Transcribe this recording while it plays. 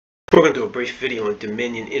We're going to do a brief video on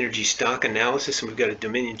Dominion Energy stock analysis, and we've got a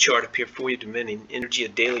Dominion chart up here for you. Dominion Energy, a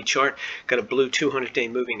daily chart, got a blue 200-day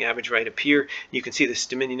moving average right up here. You can see this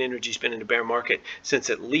Dominion Energy's been in a bear market since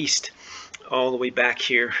at least all the way back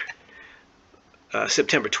here,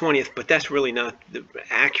 September 20th, but that's really not the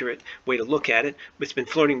accurate way to look at it. It's been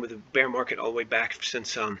flirting with a bear market all the way back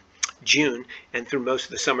since June and through most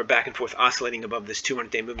of the summer, back and forth oscillating above this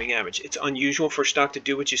 200-day moving average. It's unusual for a stock to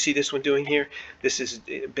do what you see this one doing here. This has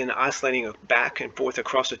been oscillating back and forth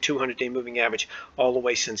across a 200-day moving average all the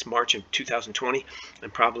way since March of 2020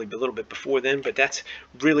 and probably a little bit before then, but that's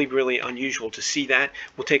really unusual to see that.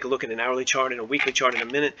 We'll take a look at an hourly chart and a weekly chart in a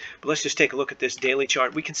minute, but let's just take a look at this daily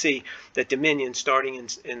chart. We can see that Dominion, starting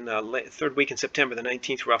in the third week in September, the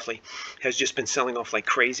 19th roughly, has just been selling off like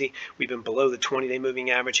crazy. We've been below the 20-day moving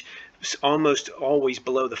average, almost always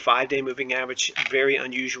below the 5-day moving average. Very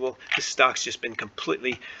unusual. This stock's just been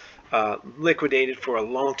completely liquidated for a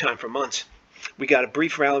long time, for months. We got a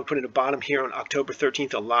brief rally. We put in a bottom here on October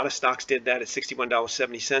 13th. A lot of stocks did that at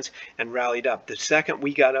 $61.70 and rallied up. The second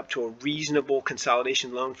we got up to a reasonable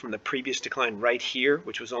consolidation loan from the previous decline right here,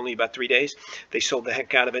 which was only about 3 days, they sold the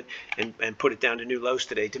heck out of it and put it down to new lows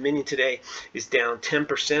today. Dominion today is down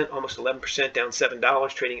 10%, almost 11%, down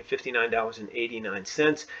 $7, trading at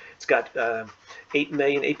 $59.89. It's got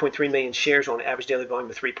 8.3 million shares on average daily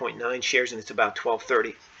volume of 3.9 shares, and it's about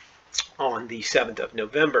 12:30 on the 7th of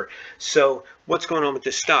November. So what's going on with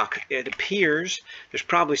this stock? It appears there's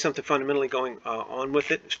probably something fundamentally going on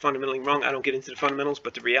with it. It's fundamentally wrong. I don't get into the fundamentals,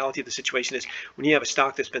 but the reality of the situation is when you have a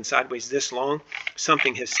stock that's been sideways this long,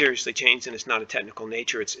 something has seriously changed, and it's not a technical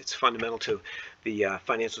nature. It's fundamental to the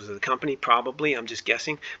financials of the company, probably. I'm just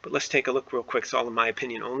guessing, but let's take a look real quick. It's all in my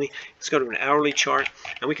opinion only. Let's go to an hourly chart,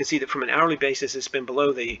 and we can see that from an hourly basis, it's been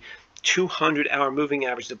below the 200-hour moving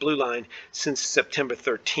average, the blue line, since September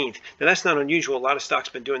 13th. Now that's not unusual. A lot of stocks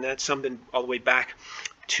been doing that. Some been all the way back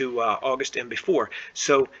to August and before.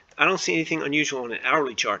 So I don't see anything unusual on an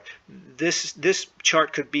hourly chart. This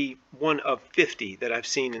chart could be one of 50 that I've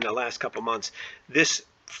seen in the last couple months. This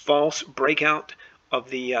false breakout of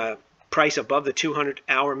the price above the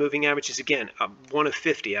 200-hour moving average is, again, one of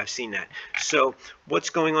 50. I've seen that. So what's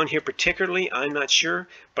going on here particularly, I'm not sure,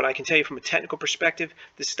 but I can tell you from a technical perspective,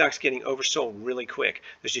 this stock's getting oversold really quick.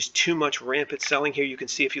 There's just too much rampant selling here. You can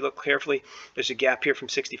see if you look carefully, there's a gap here from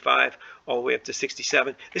 65 all the way up to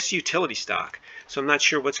 67. This is utility stock, so I'm not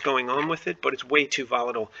sure what's going on with it, but it's way too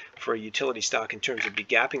volatile for a utility stock in terms of be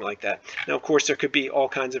gapping like that. Now, of course, there could be all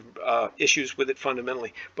kinds of issues with it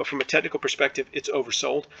fundamentally, but from a technical perspective, it's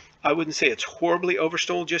oversold. I wouldn't say it's horribly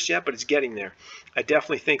oversold just yet, but it's getting there. I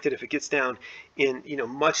definitely think that if it gets down in,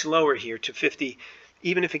 much lower here to 50,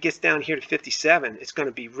 even if it gets down here to 57, it's going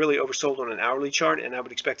to be really oversold on an hourly chart, and I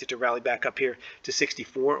would expect it to rally back up here to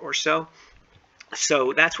 64 or so.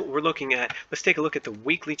 So that's what we're looking at. Let's take a look at the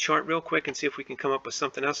weekly chart real quick and see if we can come up with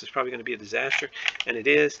something else. It's probably going to be a disaster, and it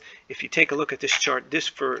is. If you take a look at this chart,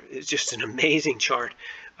 this is just an amazing chart.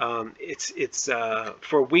 It's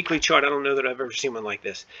for a weekly chart, I don't know that I've ever seen one like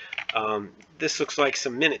this. This looks like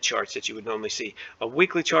some minute charts that you would normally see. A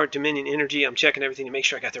weekly chart, Dominion Energy, I'm checking everything to make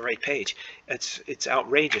sure I got the right page. It's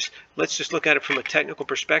outrageous. Let's just look at it from a technical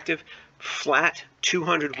perspective. Flat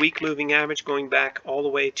 200-week moving average going back all the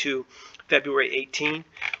way to February 18.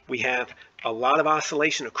 We have a lot of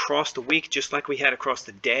oscillation across the week, just like we had across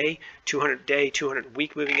the day. 200-day,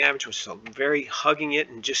 200-week moving average was very hugging it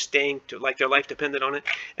and just staying to like their life depended on it.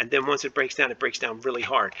 And then once it breaks down really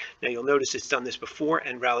hard. Now you'll notice it's done this before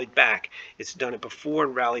and rallied back. It's done it before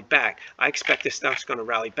and rallied back. I expect this stock's going to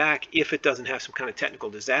rally back if it doesn't have some kind of technical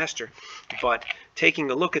disaster. But taking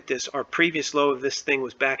a look at this, our previous low of this thing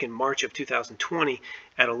was back in March of 2020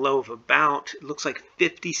 at a low of about, it looks like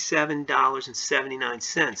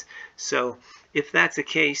 $57.79. So if that's the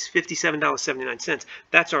case, $57.79,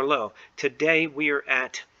 that's our low. Today we are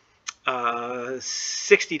at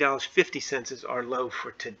 $60.50 is our low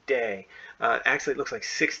for today. Actually, it looks like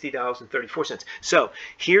 $60.34. So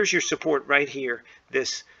here's your support right here,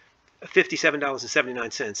 this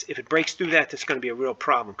 $57.79. If it breaks through that, that's going to be a real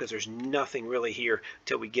problem because there's nothing really here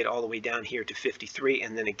till we get all the way down here to 53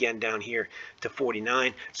 and then again down here to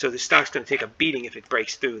 49. So the stock's going to take a beating if it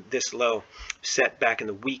breaks through this low set back in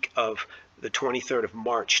the week of the 23rd of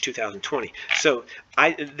March 2020. So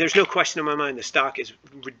there's no question in my mind the stock is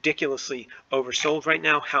ridiculously oversold right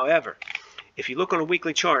now. However, if you look on a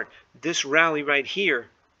weekly chart, this rally right here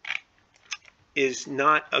is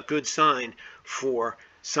not a good sign for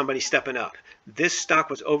somebody stepping up. This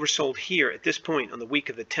stock was oversold here at this point on the week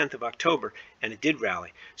of the 10th of October, and it did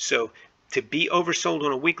rally. So to be oversold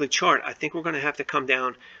on a weekly chart, I think we're going to have to come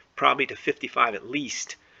down probably to 55 at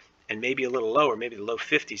least and maybe a little lower, maybe the low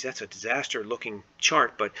 50s. That's a disaster looking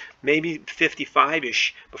chart, but maybe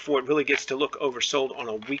 55-ish before it really gets to look oversold on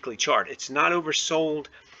a weekly chart. It's not oversold.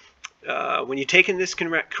 When you take in this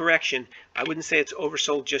correction, I wouldn't say it's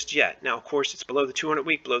oversold just yet. Now, of course, it's below the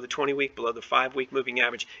 200-week, below the 20-week, below the 5-week moving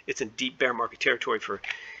average. It's in deep bear market territory for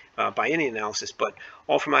by any analysis, but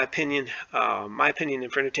all for my opinion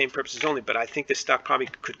and for entertainment purposes only. But I think this stock probably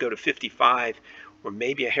could go to 55 or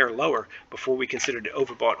maybe a hair lower before we consider it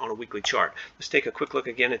overbought on a weekly chart. Let's take a quick look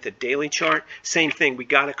again at the daily chart. Same thing, we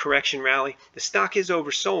got a correction rally. The stock is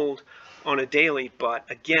oversold on a daily, but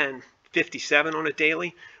again, 57 on a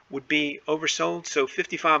daily would be oversold. So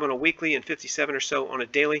 55 on a weekly and 57 or so on a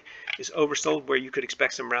daily is oversold, where you could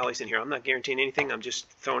expect some rallies in here. I'm not guaranteeing anything. I'm just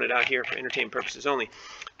throwing it out here for entertainment purposes only.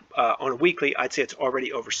 On a weekly, I'd say it's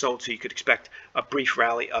already oversold, so you could expect a brief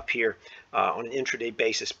rally up here on an intraday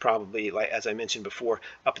basis, probably, like as I mentioned before,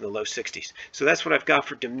 up in the low 60s. So that's what I've got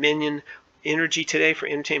for Dominion Energy today for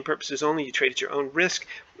entertainment purposes only. You trade at your own risk.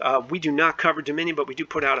 We do not cover Dominion, but we do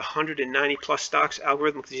put out 190 plus stocks,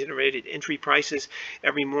 algorithmically generated entry prices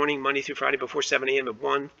every morning, Monday through Friday before 7 a.m. at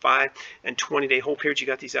 1, 5, and 20-day hold periods. You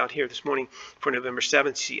got these out here this morning for November 7th.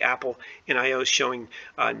 You see Apple, NIO is showing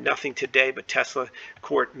nothing today, but Tesla,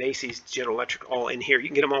 Court, Macy's, General Electric, all in here. You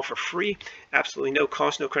can get them all for free. Absolutely no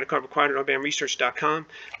cost, no credit card required at rbamresearch.com.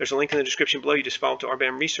 There's a link in the description below. You just follow to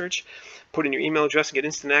RBAM Research, put in your email address, and get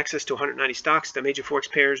instant access to 190 stocks, the major forex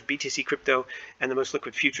pairs, BTC crypto, and the most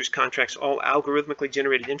liquid futures contracts, all algorithmically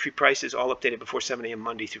generated entry prices, all updated before 7 a.m.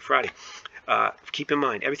 Monday through Friday. Keep in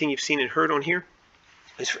mind, everything you've seen and heard on here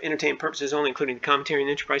is for entertainment purposes only, including the commentary and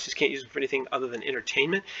entry prices. Can't use them for anything other than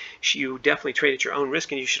entertainment. You definitely trade at your own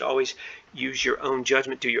risk, and you should always use your own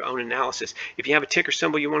judgment, do your own analysis. If you have a ticker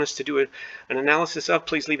symbol you want us to do an analysis of,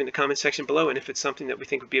 please leave it in the comment section below, and if it's something that we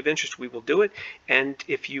think would be of interest, we will do it. And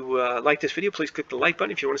if you like this video, please click the like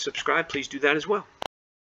button. If you want to subscribe, please do that as well.